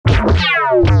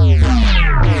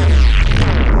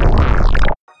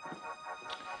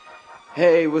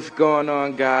Hey, what's going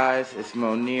on, guys? It's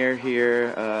Monir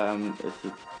here. It's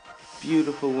a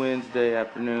beautiful Wednesday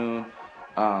afternoon.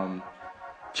 Um,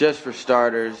 just for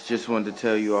starters, just wanted to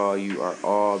tell you all you are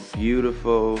all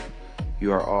beautiful.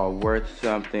 You are all worth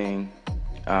something.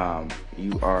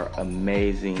 You are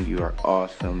amazing. You are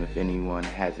awesome. If anyone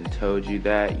hasn't told you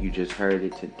that, you just heard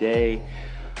it today.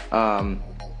 Um,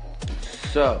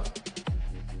 so,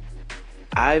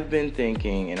 I've been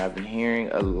thinking and I've been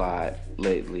hearing a lot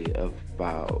lately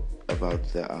about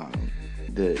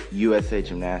the USA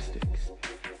Gymnastics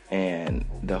and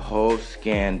the whole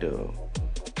scandal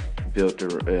built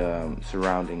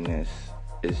surrounding this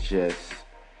is just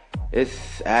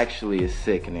it's actually is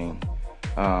sickening.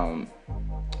 Um,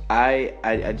 I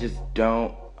just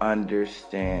don't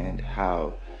understand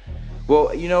how.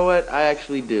 Well, you know what? I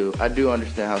actually do. I do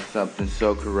understand how something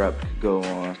so corrupt could go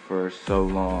on for so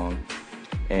long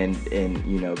and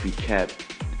be kept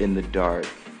in the dark.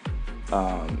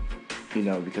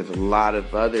 Because a lot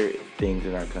of other things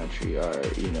in our country are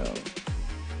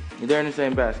they're in the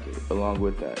same basket along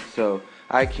with that. So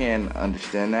I can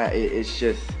understand that. It's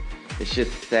just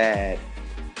sad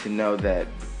to know that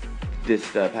this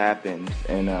stuff happens,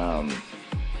 and I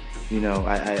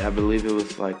believe it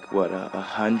was like what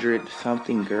 100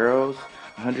 something girls,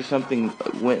 100 something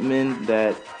women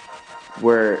that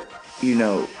were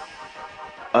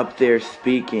up there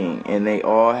speaking, and they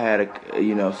all had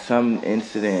some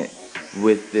incident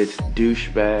with this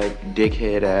douchebag,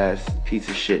 dickhead ass piece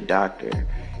of shit doctor,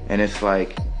 and it's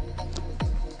like,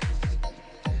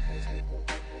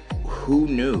 who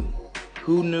knew?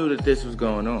 Who knew that this was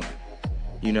going on?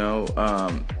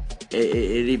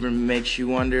 It even makes you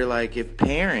wonder, like, if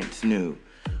parents knew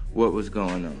what was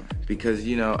going on, because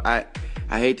I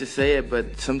hate to say it,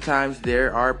 but sometimes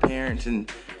there are parents and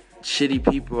shitty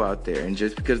people out there, and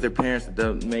just because their parents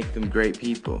don't make them great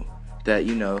people, that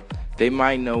they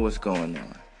might know what's going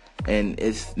on. And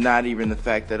it's not even the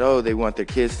fact that they want their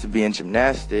kids to be in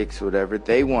gymnastics or whatever.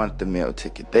 They want the meal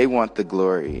ticket, they want the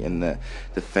glory and the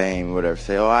fame, whatever.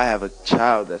 Say, I have a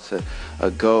child that's a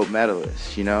gold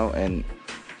medalist, and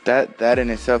that in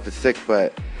itself is sick.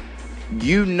 But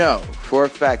for a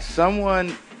fact,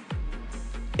 someone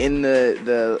in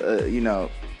the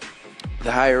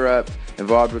higher ups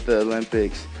involved with the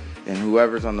Olympics and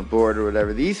whoever's on the board or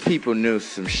whatever, these people knew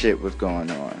some shit was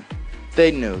going on. They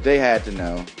knew. They had to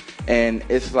know. And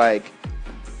it's like,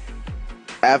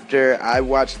 after I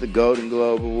watched the Golden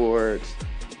Globe Awards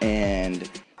and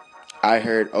I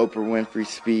heard Oprah Winfrey's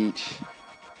speech,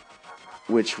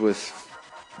 which was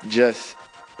just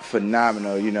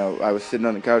phenomenal. I was sitting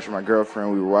on the couch with my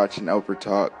girlfriend. We were watching Oprah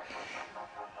talk.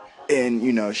 And,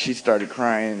 she started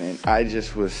crying, and I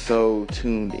just was so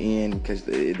tuned in because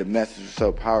the message was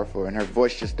so powerful, and her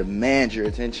voice just demands your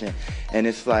attention. And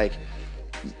it's like,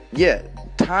 yeah,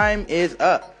 time is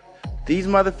up. These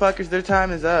motherfuckers, their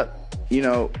time is up.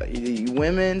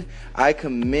 Women, I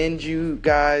commend you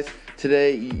guys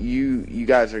today. You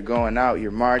guys are going out,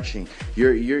 you're marching,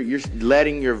 you're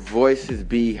letting your voices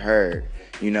be heard.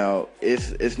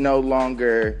 It's no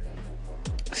longer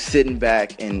sitting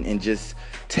back and just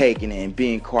taking it and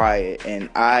being quiet. And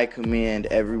I commend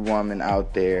every woman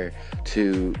out there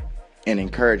and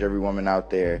encourage every woman out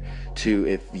there to,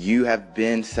 if you have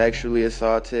been sexually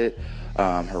assaulted,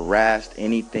 harassed,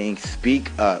 anything,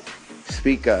 speak up.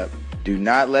 Do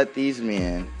not let these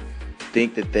men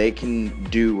think that they can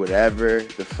do whatever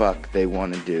the fuck they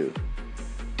want to do.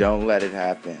 Don't let it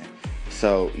happen.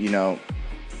 So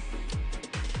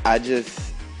I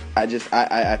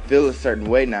feel a certain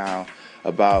way now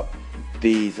about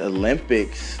these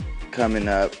Olympics coming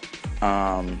up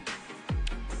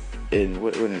in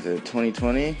when is it,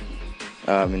 2020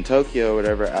 in Tokyo or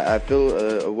whatever. I feel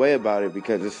a way about it,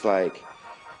 because it's like,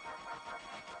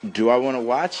 do I want to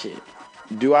watch it?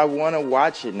 Do I want to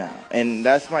watch it now? And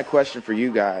that's my question for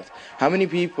you guys. How many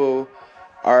people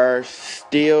are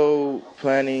still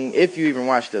planning, if you even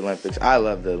watch the Olympics? I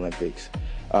love the Olympics.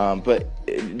 But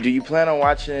do you plan on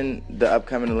watching the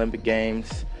upcoming Olympic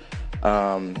Games?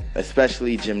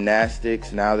 Especially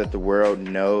gymnastics, now that the world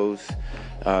knows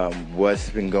what's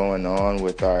been going on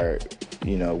with our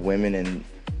women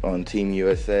on Team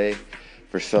USA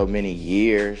for so many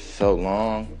years, so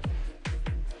long.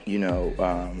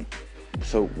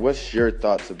 So what's your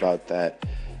thoughts about that?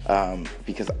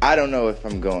 Because I don't know if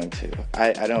I'm going to.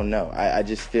 I don't know. I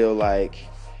just feel like,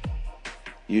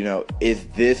 is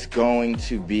this going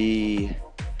to be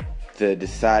the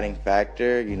deciding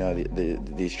factor?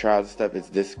 These trials and stuff, is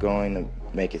this going to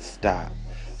make it stop?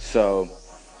 So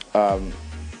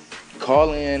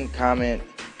call in, comment.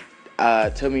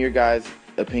 tell me your guys'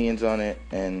 opinions on it.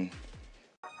 And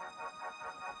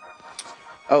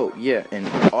oh yeah, and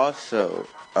also,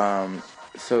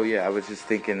 so yeah, I was just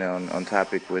thinking on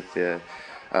topic with the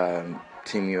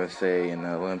Team USA and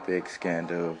the Olympic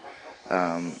scandal.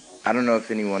 I don't know if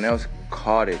anyone else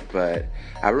caught it, but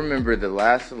I remember the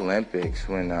last Olympics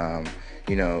when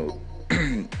you know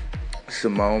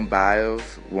Simone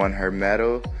Biles won her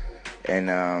medal, and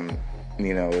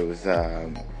you know it was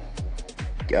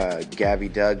Gabby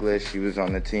Douglas. She was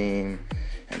on the team,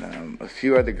 and a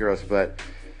few other girls. But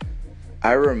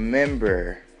I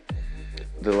remember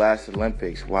the last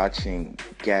Olympics watching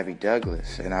Gabby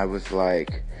Douglas, and I was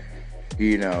like,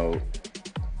 you know,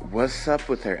 what's up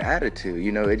with her attitude?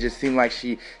 You know, it just seemed like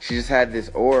she just had this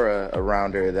aura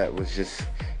around her that was just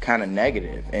kind of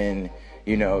negative. And,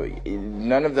 you know,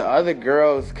 none of the other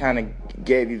girls kind of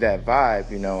gave you that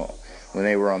vibe, you know, when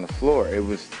they were on the floor. It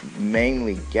was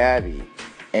mainly Gabby.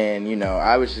 And, you know,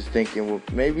 I was just thinking, well,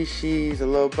 maybe she's a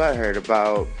little butthurt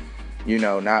about, you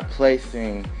know, not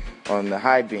placing on the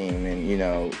high beam and, you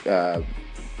know,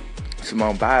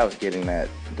 Simone Biles getting that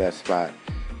spot.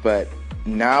 But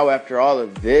now after all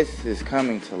of this is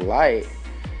coming to light,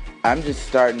 I'm just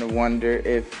starting to wonder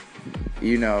if,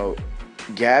 you know,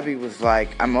 Gabby was like,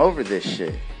 I'm over this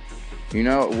shit. You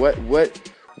know,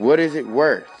 what is it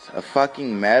worth? A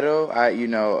fucking medal? I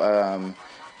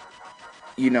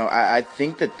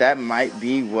think that might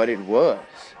be what it was.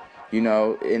 You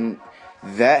know, and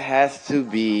that has to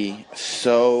be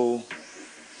so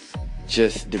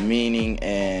just demeaning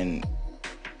and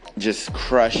just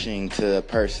crushing to a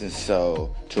person's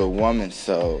soul, to a woman's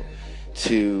soul,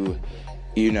 to,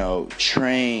 you know,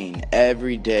 train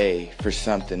every day for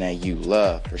something that you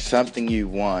love, for something you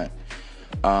want,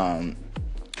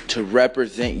 to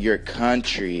represent your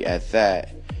country at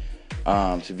that,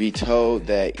 to be told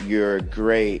that you're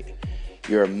great,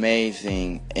 you're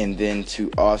amazing, and then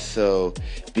to also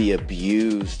be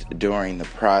abused during the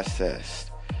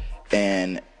process.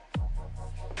 And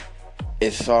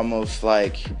it's almost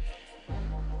like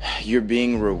you're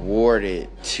being rewarded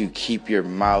to keep your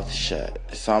mouth shut.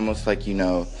 It's almost like, you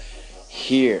know,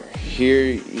 here's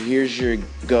your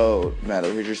gold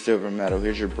medal, here's your silver medal,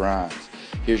 here's your bronze,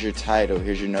 here's your title,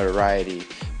 here's your notoriety,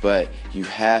 but you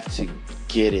have to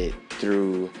get it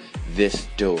through this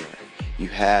door. You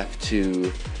have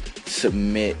to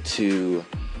submit to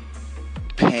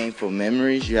painful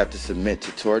memories. You have to submit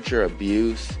to torture,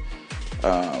 abuse,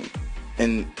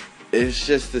 and it's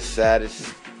just the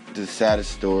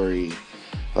saddest story,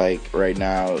 like right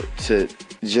now, to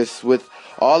just with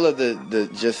all of the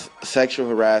just sexual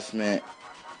harassment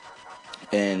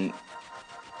and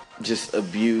just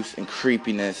abuse and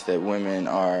creepiness that women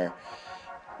are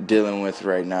dealing with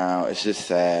right now. It's just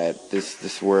sad.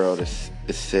 This world is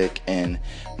sick, and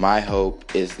my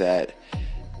hope is that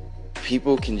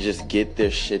people can just get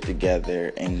their shit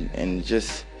together and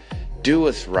just do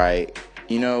what's right.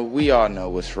 You know, we all know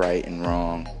what's right and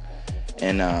wrong,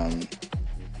 and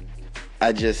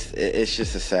it's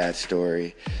just a sad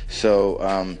story.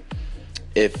 So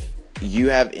if you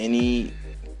have any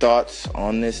thoughts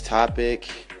on this topic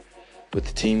with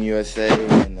the Team USA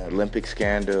and the Olympic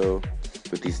scandal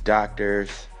with these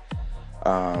doctors,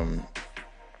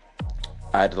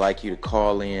 I'd like you to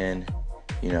call in,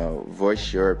 you know,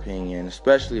 voice your opinion,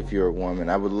 especially if you're a woman.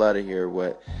 I would love to hear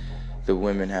what the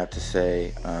women have to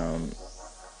say.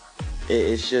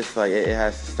 It's just like it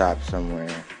has to stop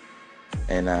somewhere.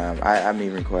 And I'm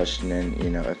even questioning, you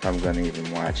know, if I'm going to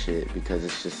even watch it, because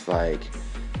it's just like,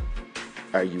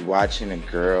 are you watching a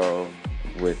girl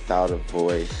without a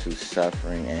voice who's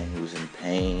suffering and who's in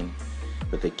pain,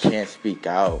 but they can't speak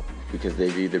out because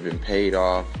they've either been paid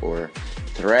off or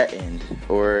threatened,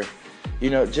 or, you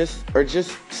know, just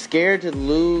scared to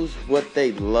lose what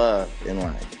they love in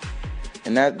life?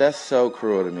 And that's so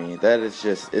cruel to me. That is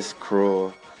just, it's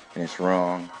cruel and it's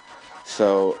wrong.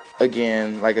 So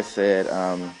again, like I said,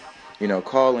 you know,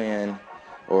 call in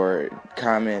or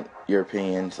comment your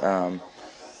opinions.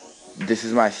 This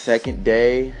is my second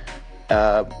day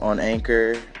on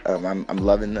Anchor. I'm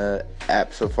loving the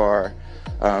app so far.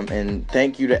 And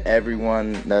thank you to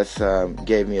everyone that's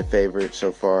gave me a favorite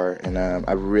so far. And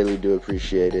I really do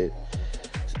appreciate it.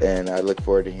 And I look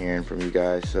forward to hearing from you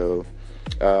guys. So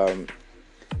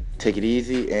take it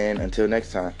easy, and until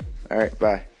next time. All right,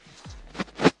 bye.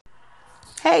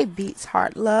 Hey, Beats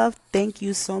Heart Love, thank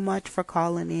you so much for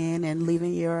calling in and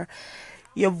leaving your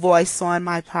voice on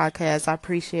my podcast. I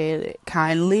appreciate it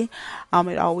kindly.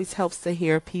 It always helps to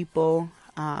hear people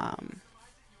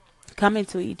coming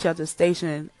to each other's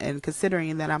station, and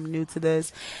considering that I'm new to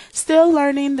this, still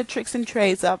learning the tricks and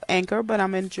trades of Anchor, but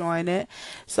I'm enjoying it.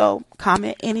 So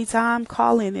comment anytime,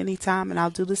 call in anytime, and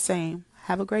I'll do the same.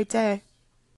 Have a great day.